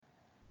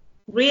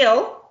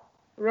Real,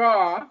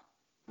 Raw,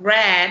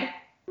 rad.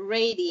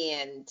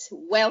 radiant.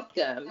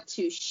 Welcome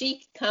to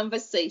Chic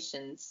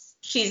Conversations.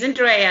 She's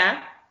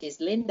Andrea. She's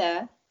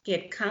Linda.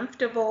 Get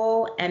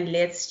comfortable and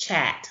let's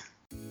chat.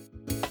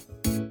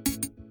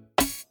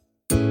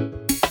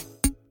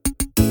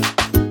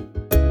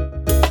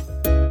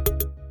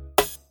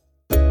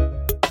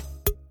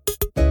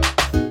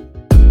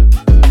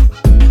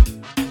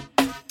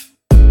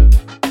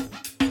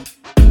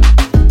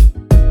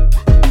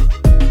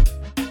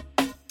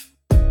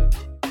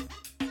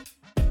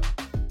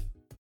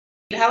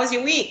 How was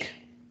your week?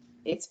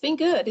 It's been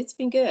good. It's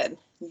been good.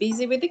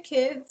 Busy with the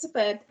kids,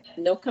 but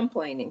no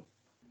complaining.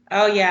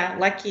 Oh, yeah,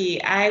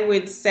 lucky. I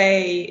would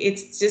say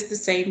it's just the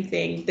same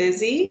thing.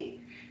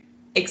 Busy,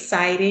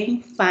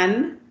 exciting,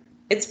 fun.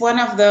 It's one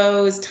of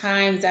those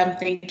times I'm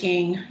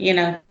thinking,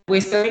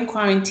 we're still in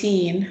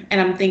quarantine,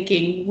 and I'm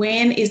thinking,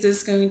 when is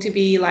this going to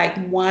be like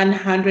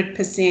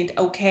 100%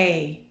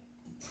 okay?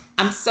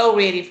 I'm so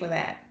ready for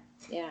that.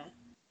 Yeah.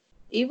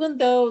 Even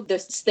though the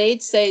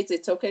state says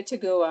it's okay to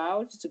go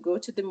out, to go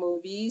to the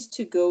movies,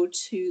 to go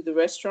to the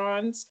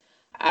restaurants,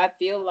 I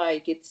feel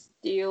like it's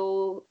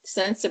still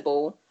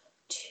sensible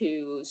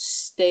to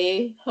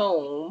stay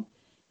home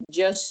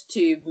just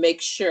to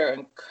make sure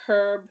and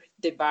curb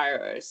the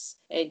virus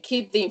and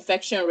keep the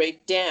infection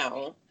rate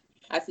down,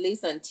 at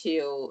least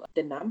until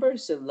the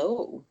numbers are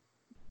low,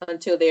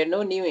 until there are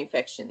no new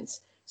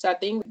infections. So I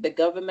think the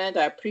government,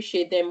 I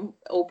appreciate them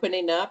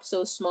opening up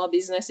so small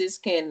businesses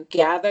can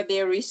gather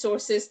their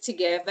resources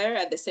together.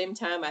 At the same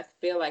time, I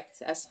feel like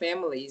as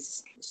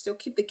families, still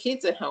keep the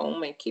kids at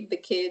home and keep the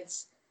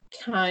kids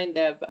kind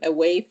of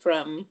away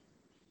from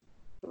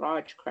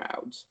large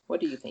crowds. What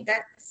do you think?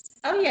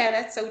 Oh yeah,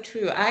 that's so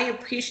true. I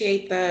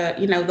appreciate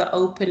the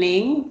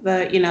opening.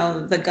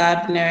 The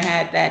governor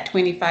had that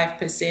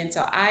 25%.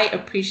 So I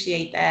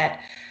appreciate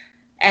that.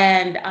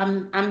 And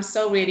I'm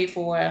so ready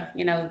for,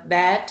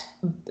 that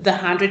the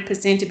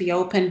 100% to be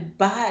open,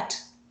 but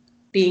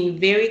being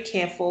very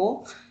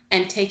careful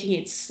and taking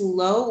it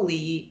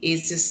slowly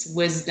is just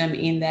wisdom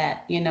in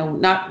that,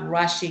 not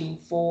rushing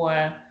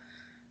for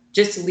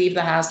just to leave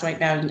the house right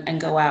now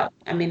and go out.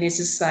 I mean, it's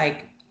just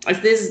like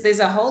there's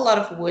a whole lot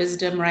of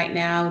wisdom right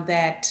now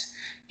that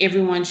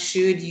everyone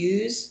should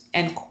use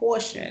and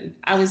caution.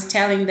 I was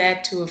telling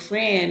that to a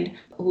friend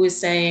who was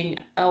saying,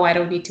 "Oh, I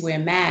don't need to wear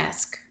a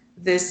mask.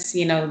 This,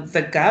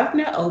 the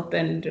governor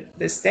opened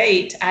the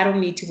state. I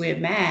don't need to wear a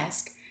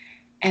mask."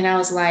 And I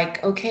was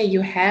like, "Okay, you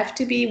have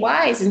to be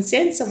wise and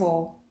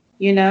sensible.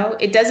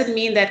 It doesn't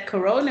mean that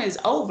Corona is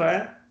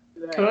over.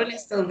 Right, Corona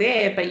is still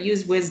there, but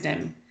use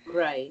wisdom."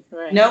 right,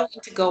 right, Know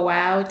when to go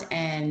out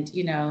and,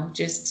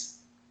 just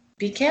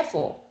be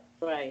careful.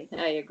 right.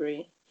 I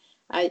agree.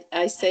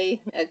 I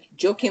say,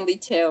 jokingly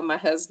tell my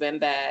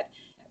husband that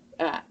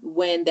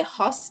when the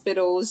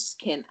hospitals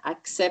can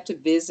accept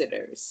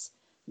visitors,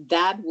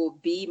 that will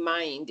be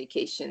my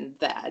indication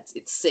that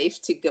it's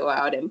safe to go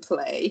out and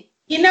play.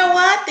 You know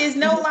what? There's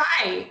no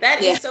lie.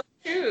 That Yeah, is so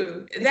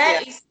true. yeah,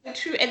 That is so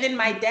true. And then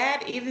my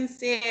dad even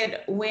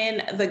said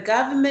when the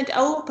government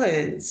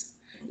opens,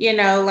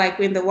 like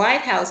when the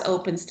White House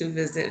opens to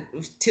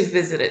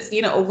visitors,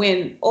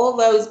 when all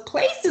those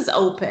places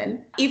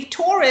open, if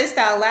tourists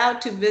are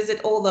allowed to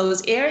visit all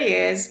those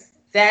areas,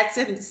 that's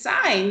a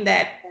sign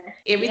that yeah.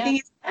 everything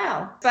is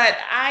well. But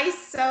I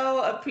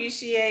so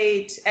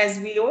appreciate, as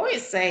we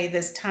always say,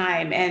 this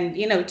time. And,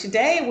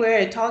 today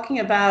we're talking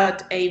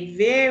about a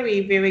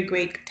very, very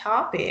great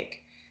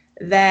topic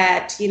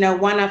that,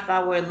 one of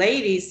our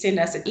ladies sent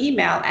us an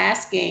email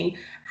asking,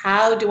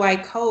 how do I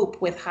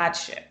cope with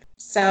hardship?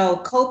 So,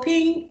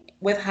 coping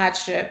with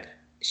hardship,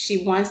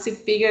 she wants to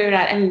figure it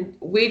out. And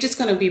we're just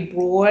going to be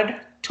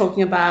broad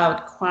talking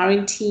about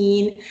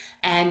quarantine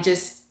and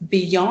just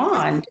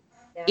beyond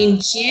Yeah. in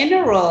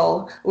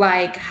general,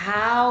 like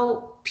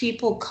how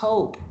people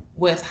cope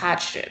with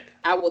hardship.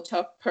 I will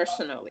talk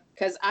personally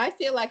because I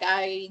feel like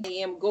I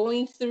am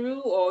going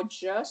through or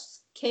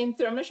just came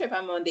through. I'm not sure if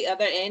I'm on the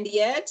other end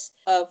yet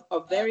of a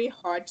very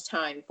hard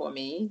time for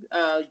me.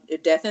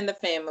 Death in the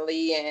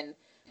family and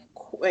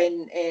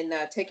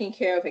taking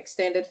care of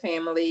extended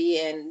family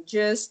and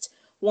just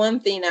one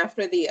thing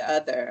after the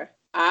other.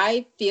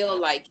 I feel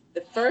like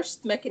the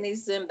first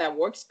mechanism that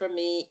works for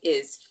me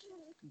is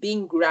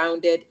being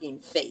grounded in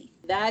faith.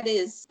 That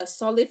is a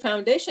solid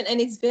foundation. And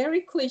it's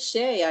very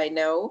cliche, I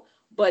know,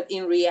 but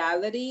in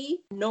reality,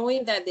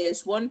 knowing that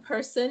there's one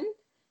person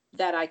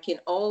that I can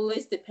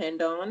always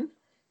depend on,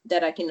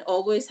 that I can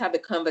always have a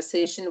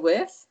conversation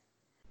with,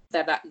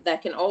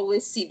 that can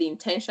always see the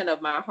intention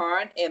of my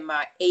heart and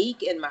my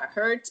ache and my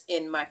hurt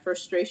and my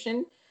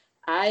frustration.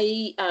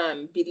 I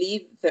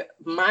believe that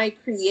my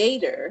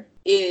creator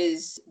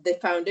is the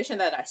foundation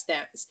that I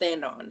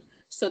stand on.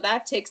 So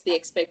that takes the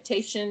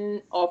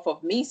expectation off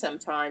of me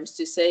sometimes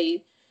to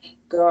say,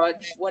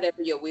 God,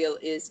 whatever your will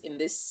is in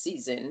this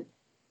season,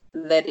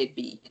 let it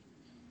be.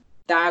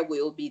 Thy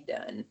will be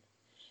done.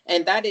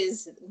 And that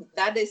is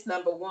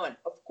number one.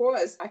 Of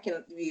course,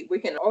 we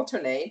can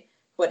alternate,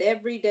 but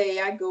every day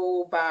I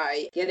go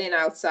by getting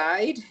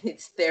outside,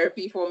 it's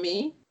therapy for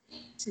me.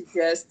 to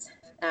just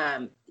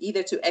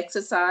either to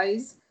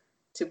exercise,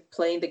 to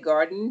play in the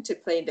garden, to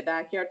play in the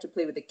backyard, to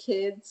play with the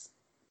kids.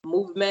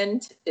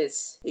 Movement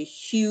is a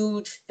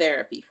huge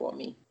therapy for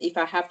me. If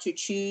I have to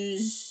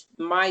choose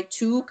my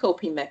two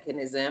coping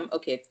mechanism,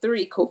 okay,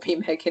 three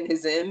coping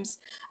mechanisms,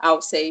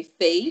 I'll say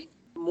faith,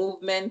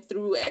 movement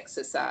through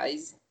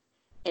exercise,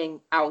 and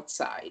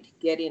outside,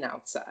 getting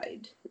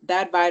outside.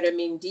 That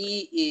vitamin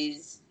D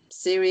is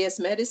serious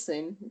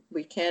medicine.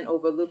 We can't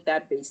overlook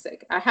that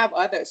basic. I have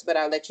others, but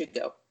I'll let you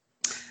go.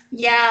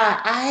 Yeah,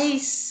 I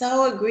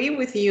so agree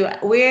with you.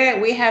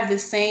 We have the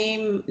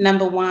same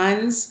number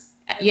ones,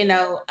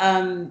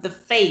 the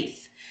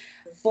faith.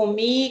 For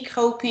me,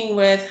 coping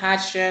with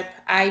hardship,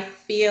 I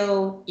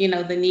feel,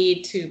 the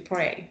need to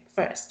pray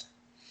first.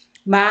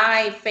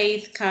 My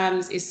faith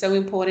is so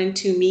important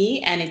to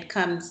me and it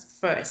comes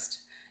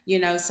first.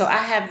 So I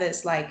have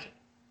this like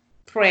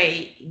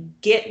pray,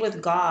 get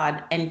with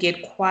God and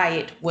get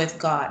quiet with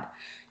God.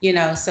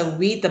 So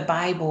read the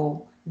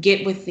Bible,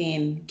 get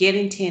within, get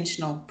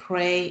intentional,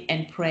 pray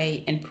and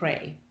pray and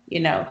pray.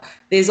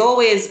 There's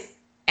always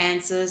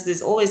answers,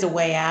 there's always a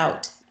way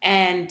out.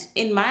 And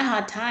in my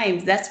hard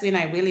times, that's when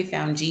I really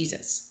found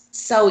Jesus.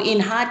 So in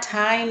hard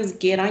times,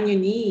 get on your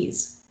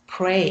knees,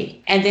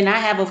 pray. And then I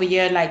have over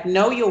here like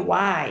know your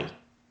why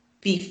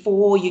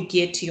before you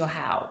get to your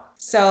how.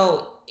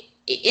 So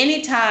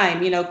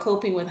anytime,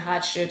 coping with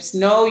hardships,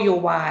 know your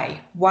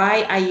why.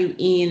 Why are you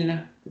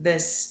in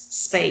this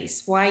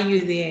space? Why are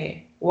you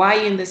there? Why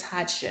are you in this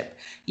hardship?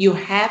 You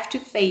have to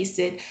face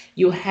it.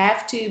 You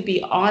have to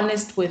be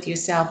honest with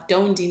yourself.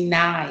 Don't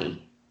deny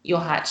your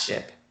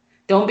hardship.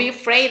 Don't be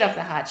afraid of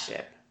the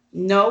hardship.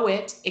 Know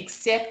it,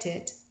 accept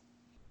it,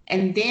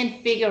 and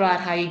then figure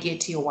out how you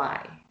get to your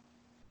why.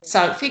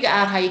 So figure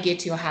out how you get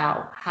to your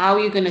how. How are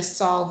you going to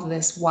solve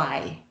this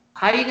why?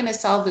 How are you going to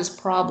solve this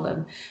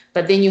problem?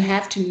 But then you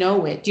have to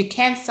know it. You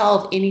can't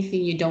solve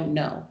anything you don't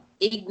know.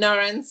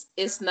 Ignorance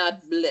is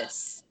not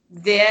bliss.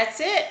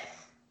 That's it.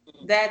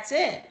 That's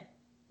it.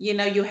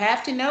 You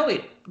have to know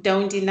it.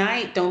 Don't deny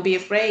it. Don't be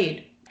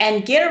afraid.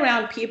 And get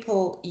around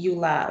people you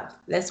love.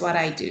 That's what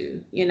I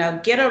do.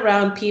 Get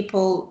around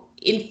people.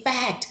 In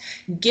fact,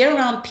 get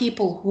around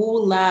people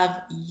who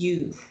love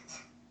you,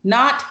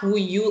 not who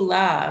you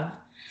love,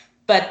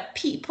 but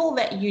people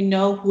that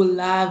who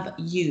love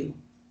you.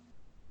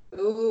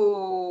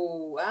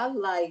 Ooh, I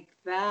like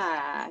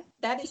that.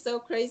 That is so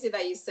crazy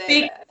that you said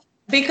that.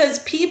 Because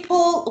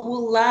people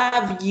who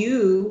love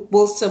you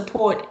will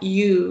support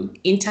you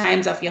in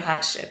times of your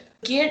hardship.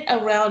 Get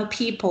around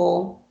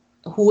people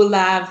who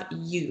love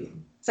you.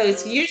 So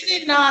it's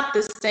usually not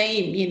the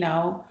same,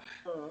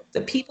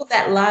 The people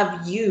that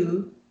love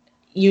you,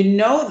 you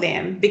know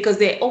them because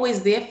they're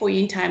always there for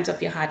you in times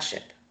of your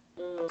hardship.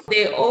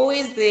 They're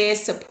always there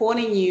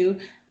supporting you.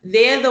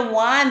 They're the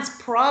ones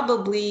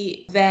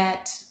probably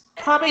that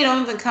probably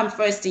don't even come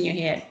first in your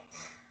head.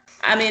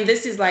 I mean,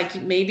 this is like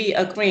maybe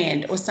a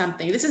friend or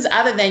something. This is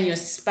other than your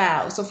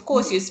spouse. Of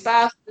course, your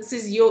spouse,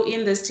 you're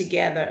in this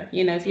together.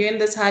 If you're in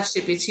this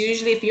hardship, it's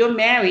usually if you're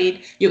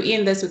married, you're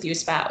in this with your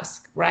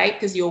spouse, right?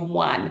 Because you're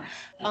one.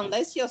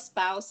 Unless your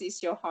spouse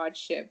is your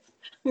hardship.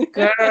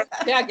 Girl.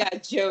 I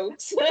got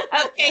jokes.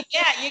 Okay,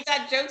 yeah, you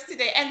got jokes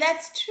today. And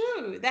that's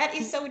true. That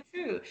is so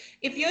true.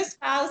 If your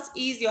spouse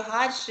is your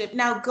hardship,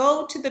 now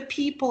go to the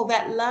people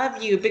that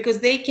love you because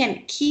they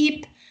can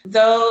keep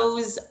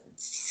those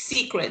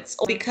secrets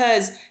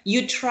because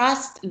you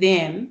trust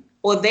them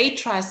or they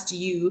trust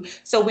you.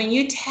 So when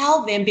you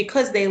tell them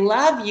because they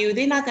love you,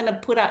 they're not going to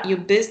put out your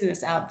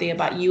business out there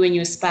about you and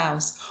your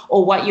spouse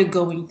or what you're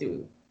going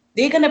through.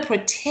 They're going to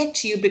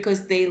protect you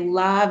because they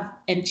love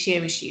and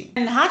cherish you.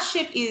 And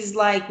hardship is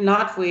like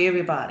not for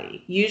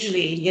everybody,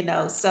 usually,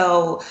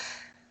 so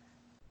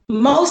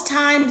most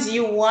times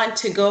you want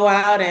to go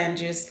out and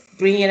just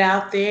bring it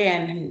out there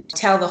and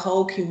tell the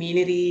whole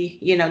community,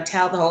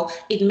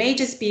 it may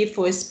just be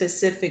for a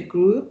specific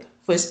group,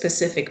 for a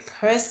specific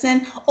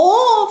person,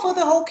 or for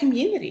the whole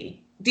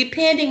community,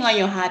 depending on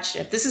your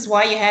hardship. This is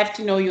why you have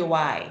to know your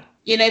why.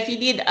 If you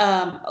need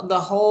the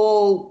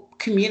whole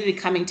community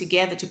coming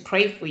together to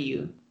pray for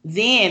you,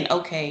 then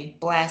okay,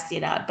 blast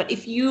it out. But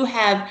if you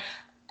have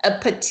a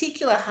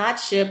particular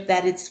hardship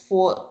that it's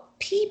for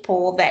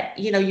people that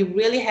you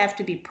really have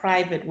to be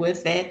private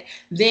with it,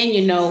 then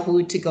you know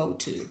who to go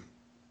to.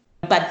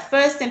 But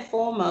first and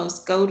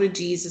foremost, go to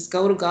Jesus,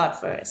 go to God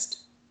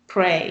first,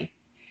 pray,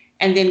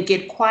 and then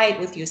get quiet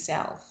with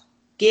yourself.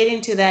 Get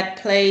into that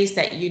place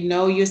that you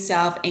know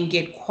yourself and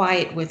get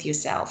quiet with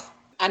yourself.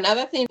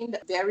 Another thing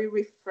that's very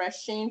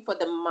refreshing for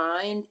the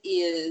mind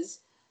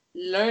is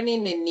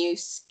learning a new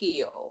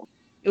skill.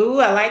 Ooh,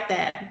 I like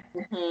that.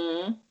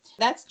 Mm-hmm.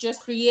 That's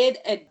just create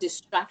a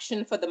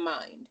distraction for the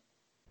mind.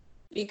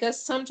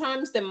 Because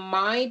sometimes the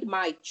mind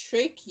might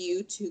trick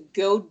you to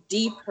go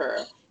deeper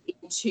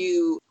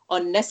into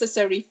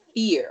unnecessary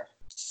fear.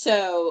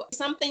 So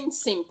something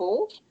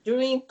simple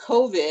during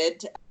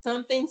COVID,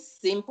 something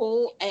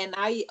simple, and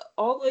I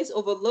always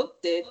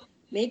overlooked it,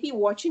 maybe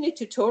watching a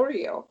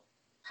tutorial.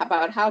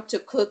 about how to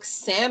cook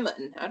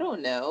salmon. I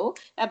don't know.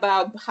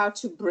 About how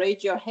to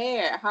braid your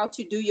hair, how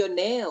to do your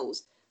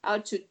nails, how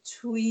to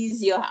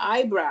tweeze your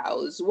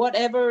eyebrows,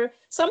 whatever.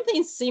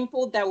 Something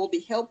simple that will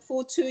be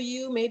helpful to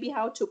you. Maybe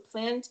how to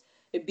plant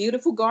a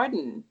beautiful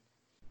garden.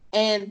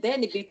 And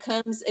then it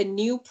becomes a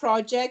new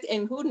project,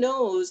 and who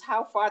knows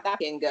how far that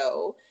can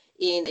go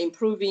in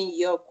improving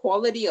your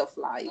quality of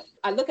life.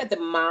 I look at the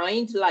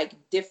mind like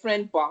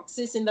different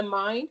boxes in the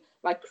mind,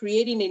 like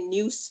creating a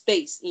new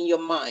space in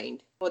your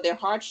mind where the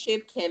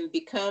hardship can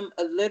become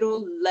a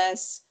little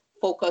less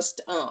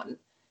focused on,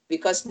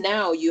 because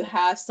now you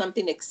have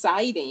something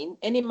exciting,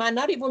 and it might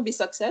not even be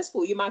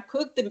successful. You might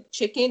cook the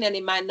chicken and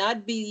it might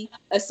not be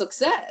a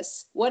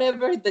success.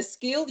 Whatever the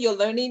skill you're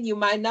learning, you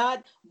might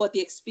not, but the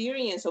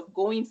experience of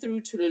going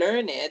through to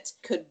learn it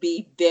could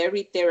be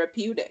very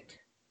therapeutic.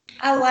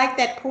 I like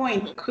that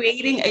point,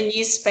 creating a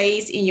new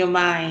space in your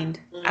mind.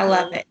 I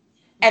love Mm-hmm. it.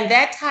 And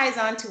that ties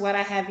on to what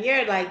I have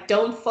here, like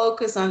don't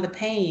focus on the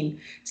pain.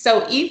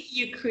 So if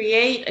you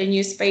create a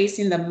new space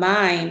in the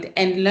mind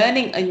and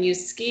learning a new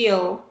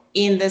skill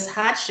in this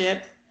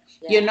hardship,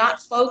 you're Yeah.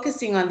 not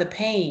focusing on the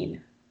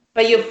pain,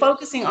 but you're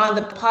focusing on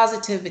the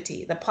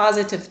positivity, the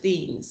positive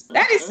things.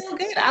 That is Mm-hmm. so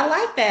good. I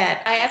like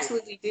that. I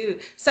absolutely do.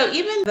 So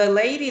even the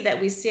lady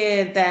that we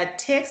said that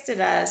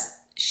texted us,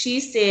 she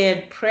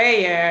said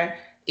prayer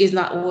is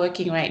not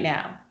working right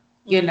now.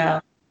 You Mm-hmm.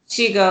 know,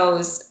 she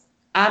goes,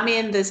 I'm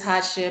in this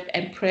hardship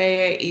and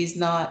prayer is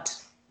not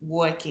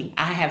working.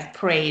 I have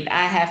prayed,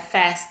 I have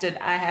fasted,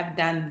 I have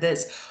done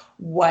this.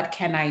 What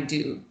can I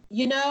do?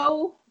 You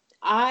know,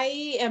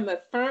 I am a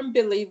firm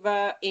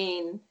believer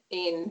in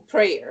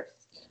prayer,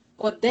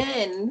 but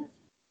then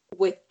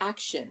with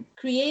action,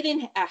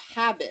 creating a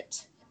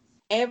habit,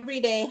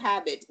 everyday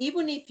habit,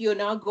 even if you're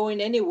not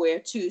going anywhere,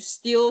 to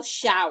still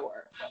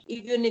shower,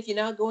 even if you're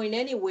not going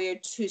anywhere,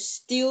 to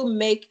still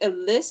make a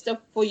list of,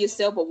 for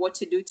yourself of what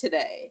to do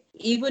today,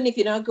 even if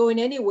you're not going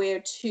anywhere,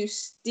 to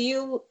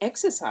still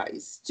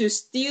exercise, to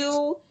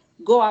still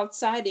go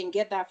outside and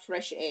get that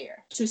fresh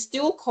air, to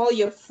still call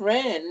your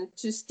friend,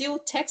 to still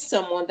text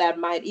someone that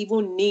might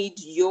even need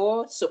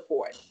your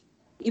support,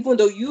 even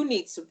though you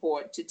need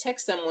support, to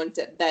text someone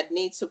that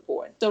needs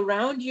support.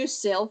 Surround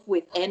yourself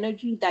with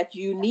energy that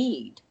you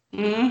need.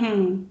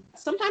 Mm-hmm.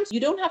 Sometimes you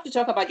don't have to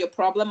talk about your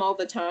problem all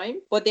the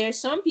time, but there are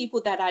some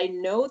people that I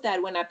know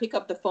that when I pick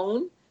up the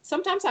phone,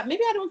 sometimes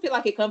maybe I don't feel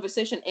like a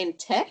conversation in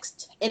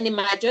text, and it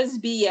might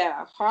just be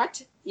a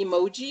heart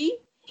emoji,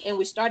 and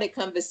we start a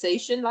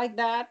conversation like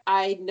that.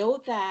 I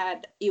know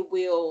that it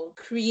will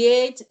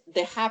create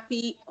the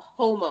happy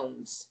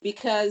hormones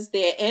because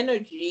their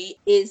energy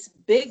is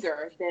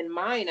bigger than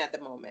mine at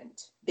the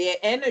moment. Their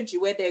energy,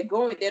 where they're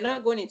going, they're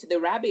not going into the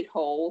rabbit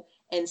hole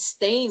and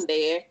staying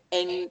there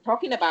and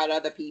talking about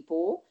other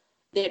people.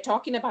 They're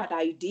talking about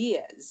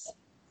ideas.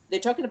 They're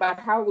talking about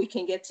how we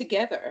can get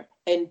together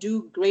and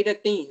do greater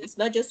things,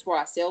 not just for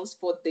ourselves,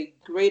 for the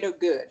greater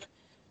good.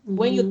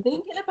 When you're Mm-hmm.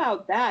 thinking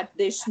about that,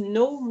 there's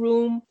no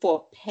room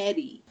for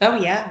petty. Oh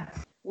yeah.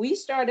 We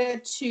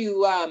started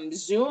to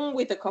Zoom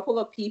with a couple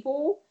of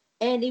people,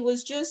 and it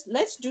was just,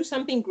 let's do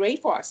something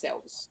great for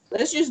ourselves.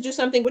 Let's just do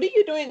something. What are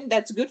you doing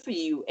that's good for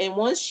you? And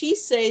once she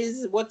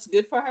says what's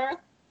good for her,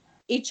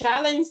 it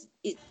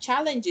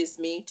challenges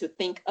me to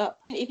think up.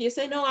 If you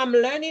say, no, I'm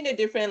learning a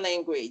different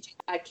language,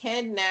 I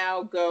can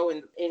now go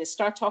and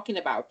start talking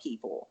about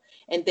people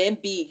and then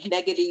be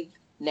negative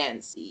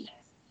Nancy.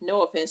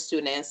 No offense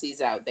to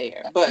Nancy's out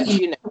there, but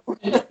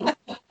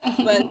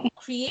but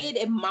create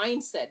a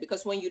mindset,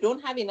 because when you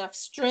don't have enough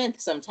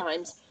strength,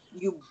 sometimes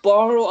you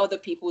borrow other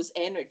people's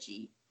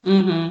energy,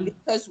 Mm-hmm.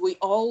 because we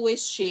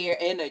always share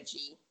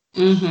energy.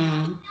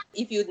 Mm-hmm.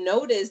 If you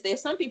notice,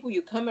 there's some people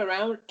you come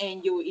around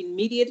and you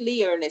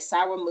immediately are in a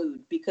sour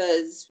mood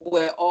because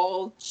we're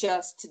all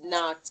just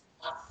not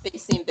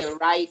facing the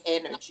right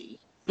energy.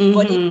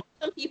 But if Mm-hmm.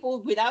 some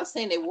people, without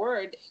saying a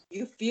word,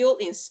 you feel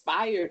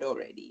inspired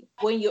already.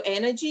 When your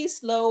energy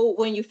is low,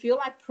 when you feel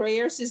like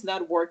prayers is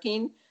not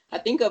working, I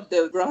think of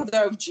the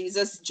brother of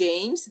Jesus,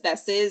 James, that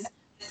says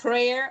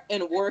prayer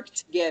and work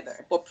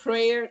together, or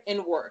prayer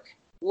and work.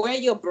 Wear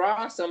your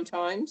bra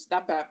sometimes.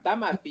 That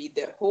might be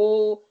the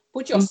whole,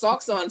 put your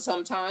socks on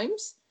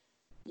sometimes.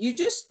 You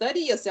just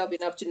study yourself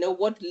enough to know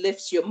what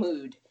lifts your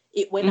mood.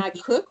 When I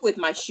cook with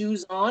my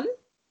shoes on,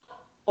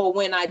 or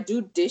when I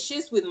do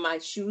dishes with my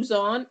shoes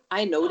on,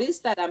 I notice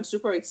that I'm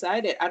super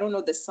excited. I don't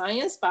know the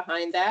science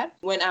behind that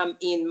when I'm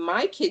in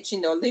my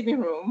kitchen or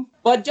living room,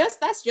 but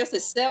that's just a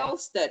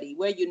self study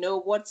where you know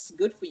what's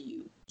good for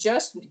you.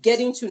 Just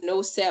getting to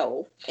know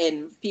self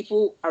and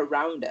people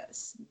around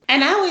us.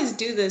 And I always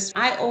do this.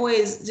 I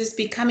always just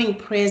becoming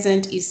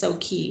present is so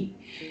key.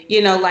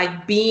 You know,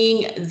 like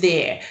being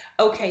there.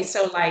 Okay,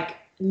 so like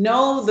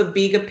know the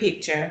bigger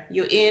picture.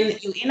 You're in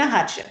a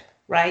hardship,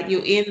 right?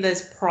 You're in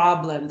this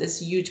problem,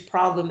 this huge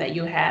problem that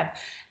you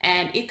have.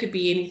 And it could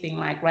be anything.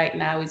 Like right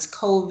now it's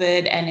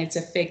COVID and it's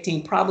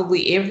affecting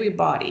probably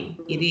everybody.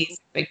 It Mhm. is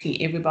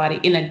affecting everybody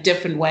in a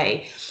different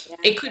way. Yeah.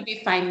 It could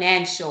be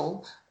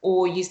financial.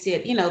 or you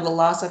said, the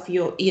loss of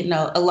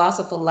a loss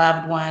of a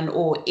loved one,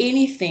 or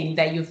anything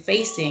that you're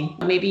facing.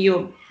 Maybe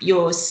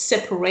you're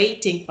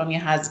separating from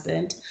your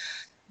husband,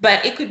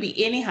 but it could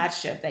be any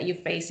hardship that you're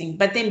facing.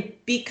 But then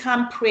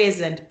become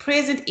present.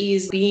 Present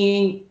is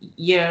being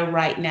here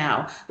right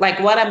now. Like,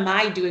 what am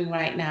I doing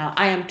right now?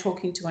 I am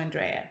talking to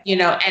Andrea,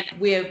 and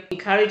we're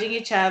encouraging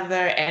each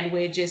other, and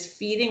we're just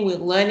feeding, we're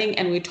learning,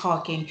 and we're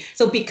talking.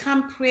 So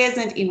become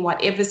present in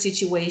whatever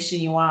situation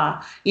you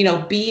are.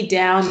 Be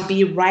down,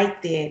 be right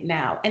there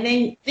now. And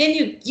then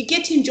you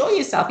get to enjoy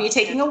yourself. You're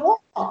taking a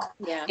walk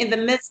in the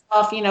midst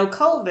of,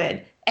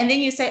 COVID. And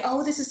then you say,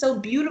 oh, this is so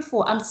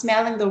beautiful. I'm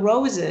smelling the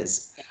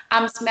roses.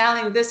 I'm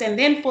smelling this. And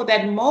then for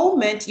that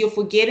moment, you're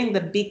forgetting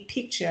the big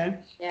picture,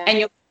 and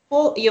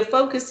you're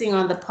focusing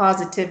on the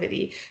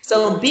positivity.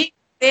 So being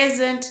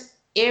present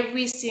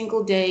every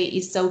single day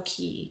is so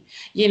key.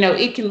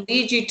 It can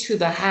lead you to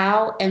the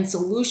how and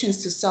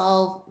solutions to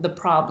solve the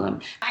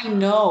problem. I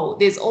know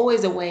there's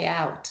always a way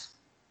out.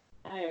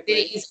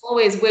 It's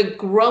always, we're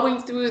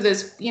growing through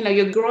this,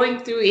 you're growing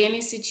through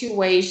any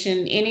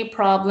situation, any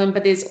problem,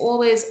 but there's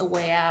always a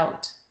way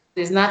out.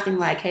 There's nothing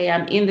like, hey,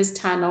 I'm in this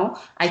tunnel,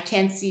 I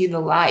can't see the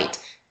light.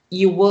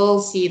 You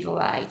will see the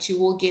light. You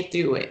will get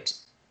through it.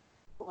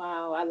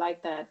 Wow, I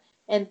like that.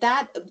 And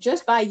that,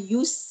 just by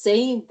you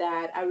saying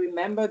that, I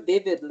remember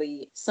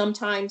vividly,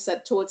 sometimes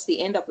towards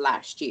the end of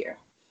last year,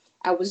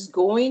 I was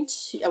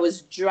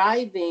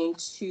driving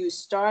to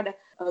start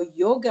a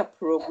yoga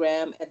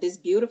program at this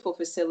beautiful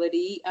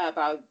facility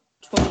about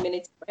 20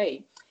 minutes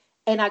away.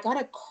 And I got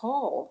a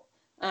call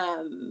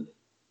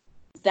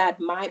that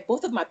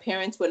both of my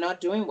parents were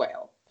not doing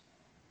well.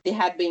 They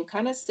had been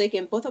kind of sick,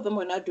 and both of them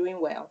were not doing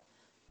well.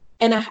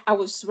 And I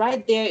was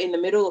right there in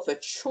the middle of a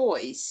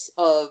choice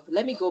of,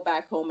 let me go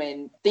back home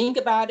and think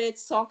about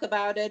it, talk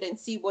about it, and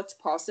see what's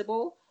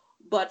possible.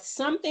 But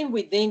something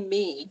within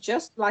me,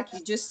 just like you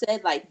just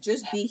said, like,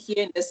 just be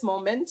here in this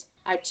moment.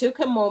 I took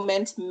a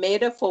moment,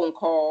 made a phone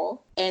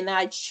call, and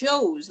I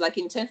chose, like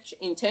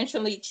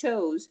intentionally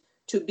chose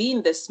to be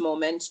in this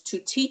moment, to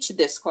teach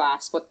this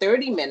class for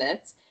 30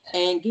 minutes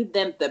and give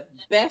them the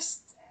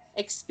best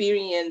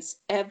experience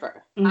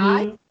ever.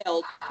 I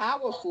felt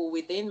powerful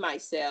within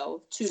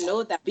myself to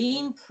know that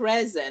being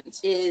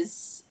present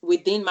is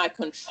within my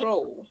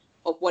control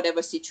of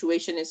whatever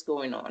situation is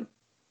going on.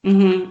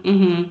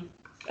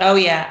 Oh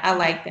yeah, I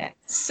like that.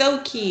 So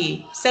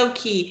key, so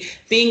key.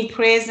 Being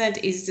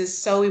present is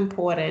just so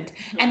important.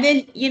 And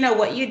then,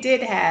 what you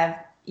did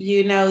have,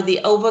 the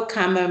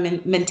overcomer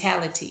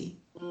mentality.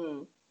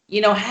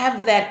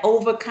 Have that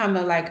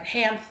overcomer, like,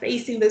 hey, I'm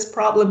facing this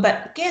problem,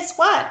 but guess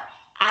what?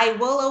 I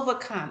will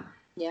overcome.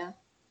 Yeah.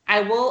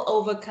 I will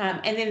overcome.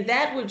 And then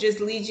that would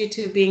just lead you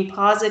to being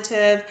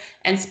positive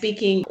and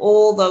speaking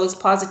all those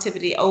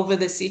positivity over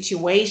the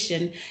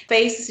situation.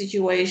 Face the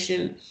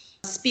situation,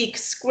 speak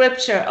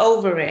scripture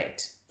over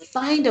it.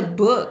 Find a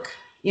book,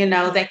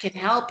 that can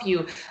help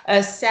you.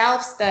 A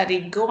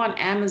self-study, go on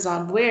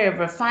Amazon,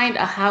 wherever, find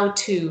a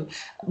how-to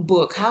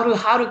book, how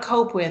to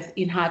cope with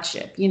in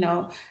hardship.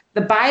 The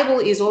Bible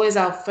is always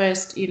our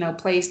first,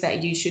 place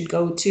that you should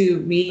go to.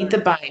 Read the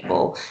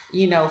Bible,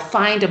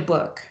 find a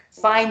book,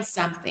 find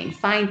something,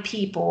 find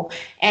people.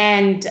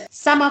 And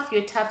some of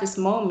your toughest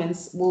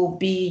moments will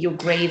lead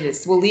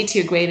to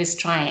your greatest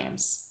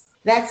triumphs.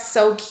 That's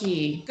so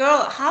key.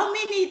 Girl, how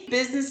many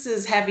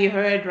businesses have you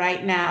heard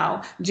right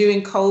now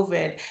during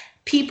COVID?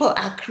 People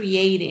are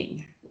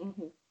creating.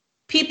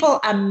 People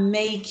are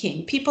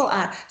making.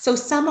 So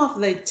some of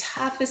the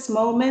toughest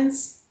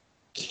moments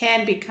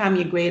can become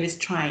your greatest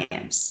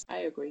triumphs. I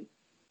agree.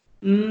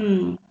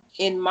 In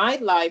my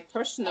life,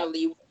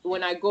 personally,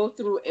 when I go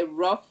through a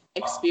rough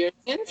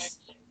experience,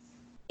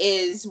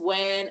 is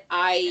when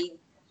I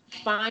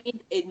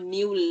find a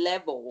new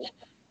level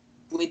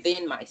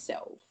within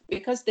myself,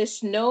 because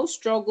there's no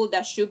struggle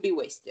that should be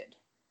wasted.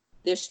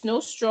 There's no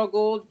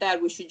struggle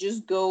that we should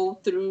just go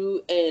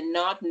through and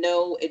not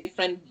know a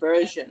different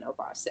version of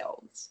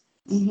ourselves.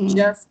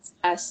 Just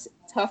as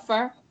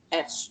tougher,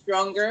 as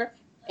stronger,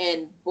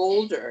 and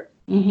bolder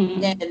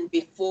than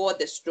before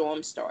the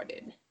storm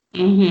started.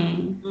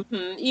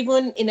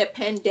 Even in a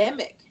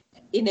pandemic,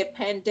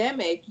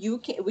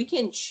 we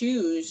can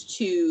choose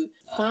to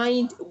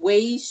find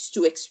ways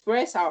to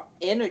express our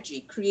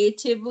energy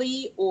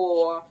creatively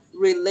or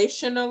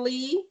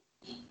relationally,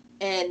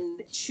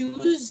 and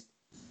choose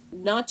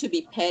not to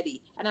be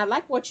petty. And I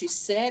like what you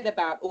said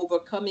about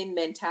overcoming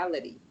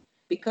mentality,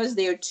 because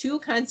there are two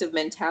kinds of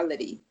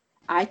mentality.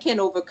 I can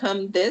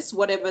overcome this,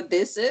 whatever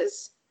this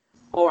is,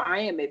 or I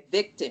am a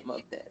victim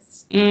of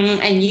this.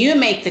 And you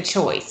make the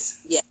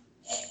choice. Yeah.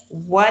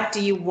 What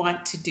do you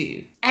want to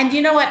do? And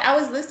you know what? I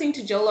was listening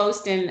to Joel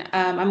Osteen.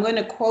 I'm going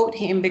to quote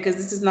him because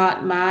this is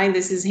not mine.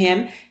 This is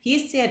him.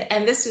 He said,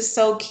 and this is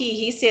so key.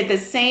 He said, the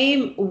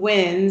same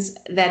winds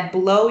that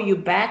blow you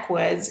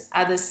backwards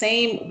are the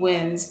same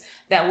winds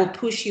that will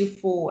push you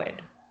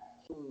forward.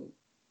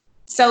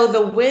 So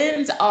the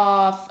winds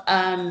of,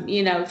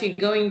 if you're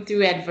going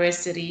through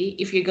adversity,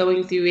 if you're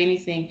going through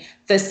anything,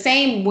 the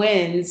same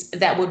winds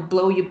that would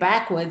blow you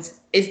backwards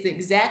is the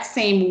exact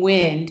same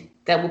wind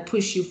that will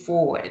push you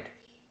forward.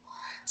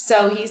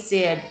 So he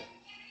said,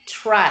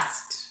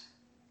 trust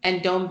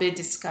and don't be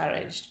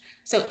discouraged.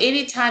 So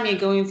anytime you're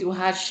going through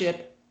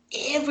hardship,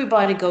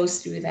 everybody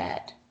goes through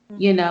that.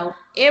 You know,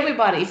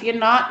 everybody. If you're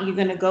not, you're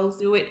going to go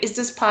through it. It's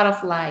just part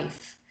of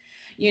life.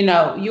 You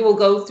know, you will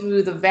go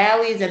through the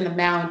valleys and the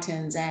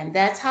mountains, and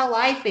that's how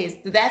life is.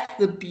 That's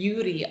the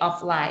beauty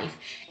of life.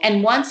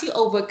 And once you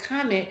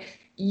overcome it,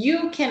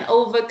 you can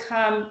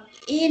overcome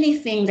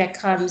anything that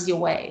comes your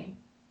way.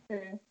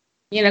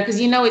 You know, because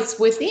you know it's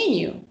within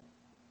you.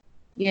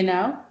 You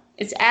know,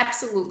 it's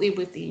absolutely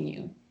within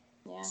you.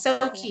 Yeah.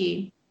 So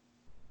key.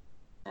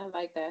 I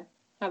like that.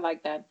 I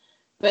like that.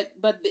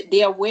 But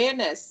the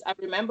awareness, I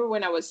remember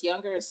when I was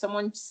younger,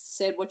 someone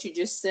said what you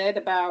just said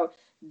about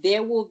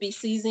there will be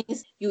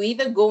seasons you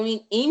either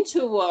going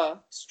into a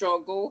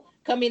struggle,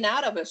 coming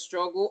out of a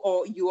struggle,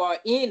 or you are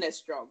in a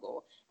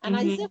struggle. And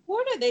I said,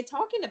 what are they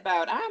talking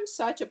about? I'm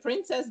such a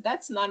princess.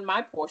 That's not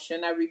my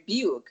portion. I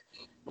rebuke.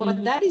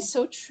 But that is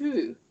so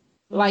true.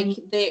 Like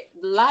the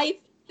life,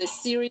 the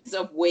series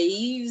of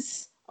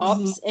waves,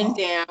 ups and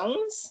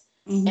downs.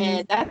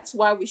 And that's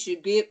why we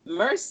should give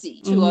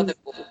mercy to other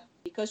people,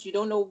 because you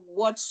don't know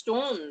what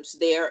storms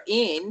they're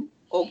in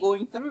or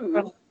going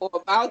through or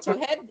about to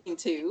head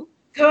into.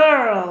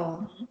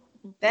 Girl,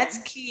 that's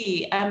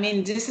key. I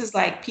mean, this is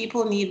like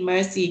people need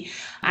mercy.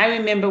 I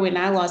remember when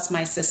I lost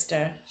my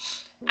sister.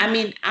 I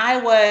mean,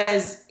 I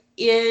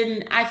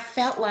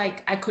felt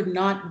like I could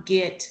not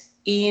get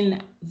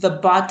in the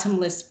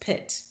bottomless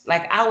pit.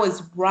 Like I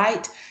was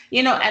right,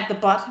 you know, at the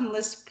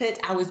bottomless pit,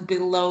 I was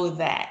below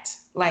that.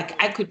 Like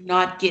I could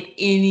not get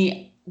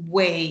any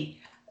way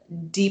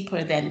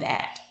deeper than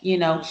that, you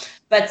know.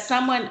 But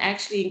someone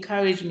actually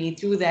encouraged me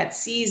through that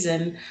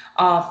season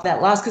of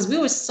that loss because we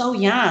were so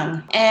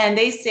young. And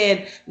they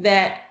said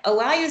that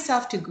allow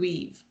yourself to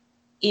grieve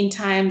in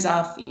times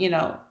of, you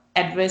know,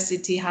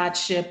 adversity,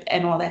 hardship,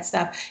 and all that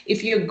stuff.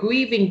 If you're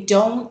grieving,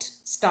 don't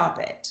stop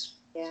it.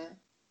 Yeah.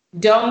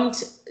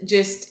 Don't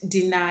just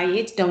deny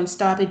it, don't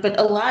stop it, but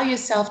allow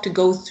yourself to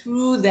go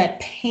through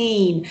that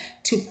pain,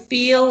 to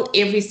feel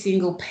every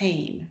single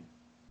pain.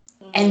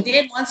 And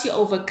then once you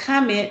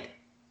overcome it,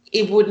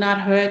 it would not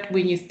hurt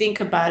when you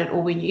think about it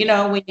or when you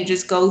know when you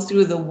just go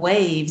through the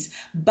waves,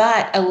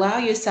 but allow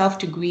yourself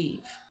to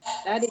grieve.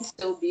 That is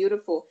so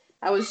beautiful.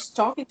 I was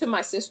talking to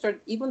my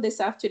sister even this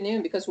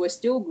afternoon because we're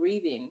still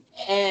grieving.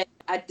 And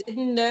I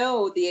didn't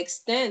know the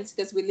extent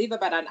because we live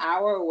about an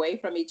hour away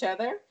from each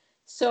other.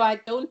 So I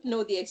don't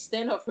know the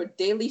extent of her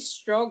daily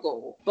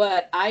struggle.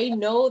 But I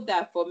know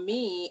that for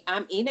me,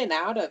 I'm in and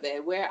out of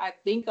it. Where I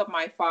think of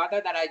my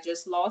father that I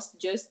just lost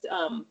just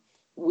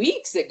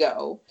weeks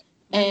ago.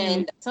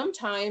 And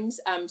sometimes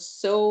I'm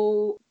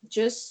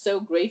just so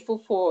grateful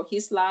for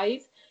his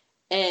life.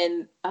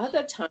 And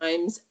other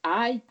times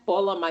I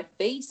fall on my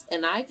face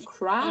and I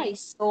cry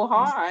so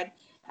hard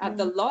at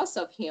the loss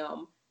of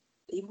him.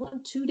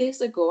 Even 2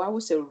 days ago, I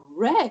was a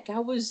wreck. I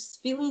was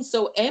feeling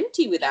so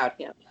empty without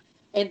him.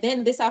 And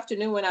then this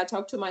afternoon, when I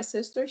talked to my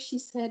sister, she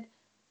said,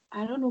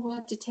 I don't know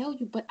what to tell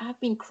you, but I've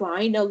been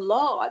crying a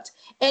lot.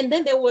 And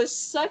then there was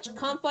such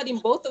comfort in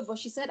both of us.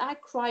 She said, I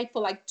cried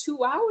for like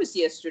 2 hours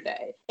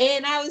yesterday.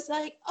 And I was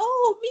like,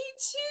 oh, me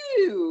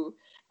too.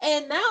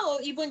 And now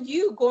even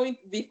you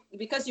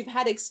because you've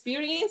had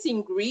experience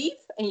in grief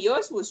and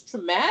yours was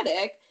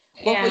traumatic,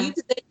 but for you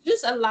to say,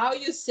 just allow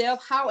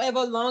yourself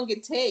however long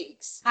it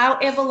takes.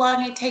 However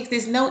long it takes,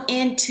 there's no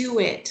end to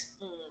it.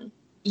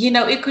 You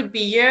know, it could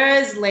be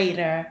years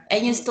later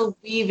and you're still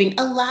grieving.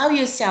 Allow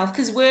yourself,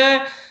 because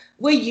we're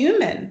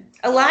human.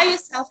 Allow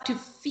yourself to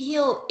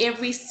feel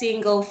every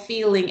single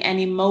feeling and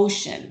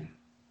emotion.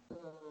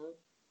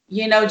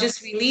 You know,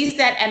 just release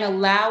that and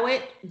allow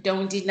it.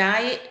 Don't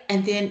deny it.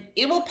 And then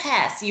it will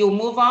pass. You'll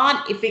move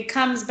on. If it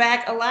comes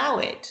back, allow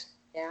it.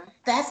 Yeah.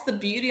 That's the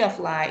beauty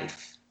of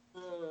life.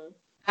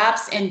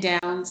 Ups and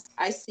downs.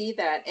 I see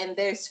that. And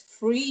there's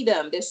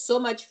freedom. There's so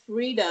much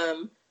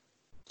freedom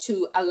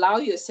to allow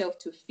yourself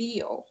to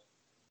feel.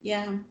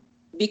 Yeah.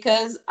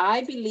 Because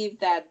I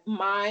believe that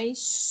my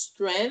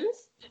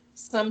strength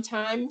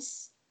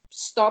sometimes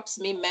stops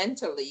me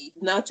mentally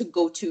not to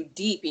go too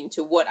deep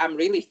into what I'm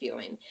really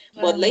feeling.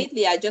 But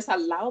lately, I just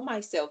allow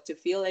myself to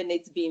feel, and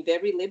it's been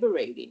very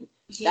liberating.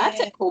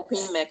 That's a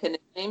coping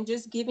mechanism,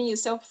 just giving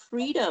yourself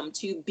freedom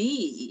to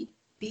be.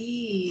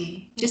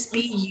 Just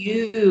be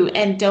you,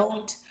 and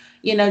don't,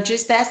 you know,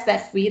 just that's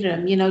that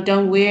freedom, you know,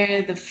 don't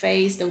wear the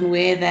face, don't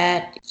wear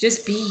that.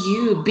 Just be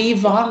you, be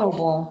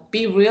vulnerable,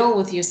 be real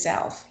with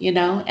yourself, you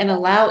know, and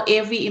allow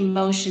every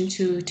emotion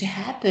to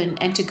happen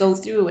and to go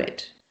through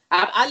it.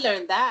 I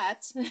learned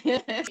that.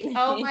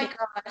 Oh my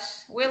gosh,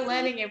 we're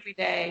learning every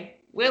day.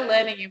 We're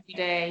learning every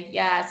day.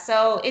 Yeah,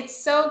 so it's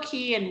so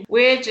key, and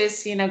we're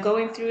just, you know,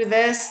 going through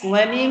this,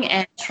 learning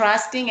and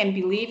trusting and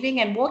believing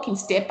and walking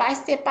step by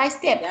step by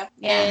step. Yep.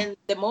 Yeah. And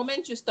the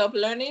moment you stop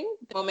learning,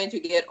 the moment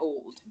you get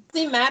old. It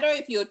doesn't matter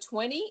if you're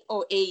 20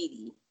 or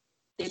 80.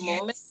 The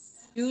moment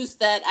you use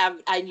that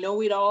I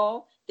know it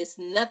all, there's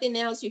nothing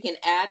else you can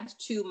add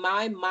to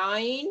my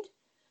mind.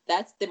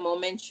 that's the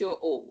moment you're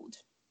old.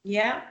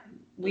 Yeah,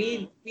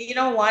 Mm-hmm. we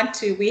don't want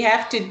to. We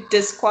have to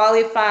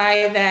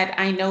disqualify that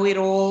I know it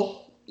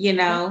all,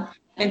 Mm-hmm.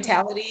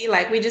 mentality.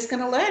 Like we're just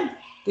gonna learn.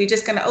 We're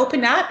just gonna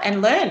open up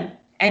and learn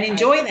and I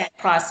enjoy that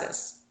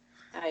process.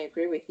 I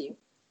agree with you.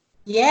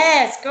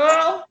 Yes,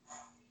 girl.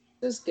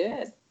 It was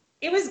good.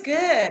 It was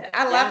good.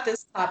 I Yeah. love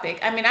this topic.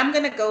 I mean, I'm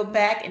gonna go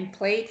back and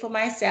play it for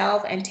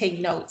myself and take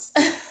notes.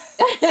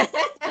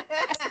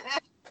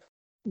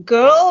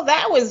 Girl,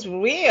 that was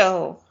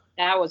real.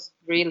 That was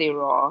really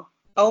raw.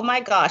 Oh my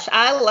gosh,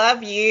 I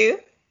love you.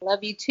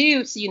 Love you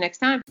too. See you next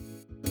time.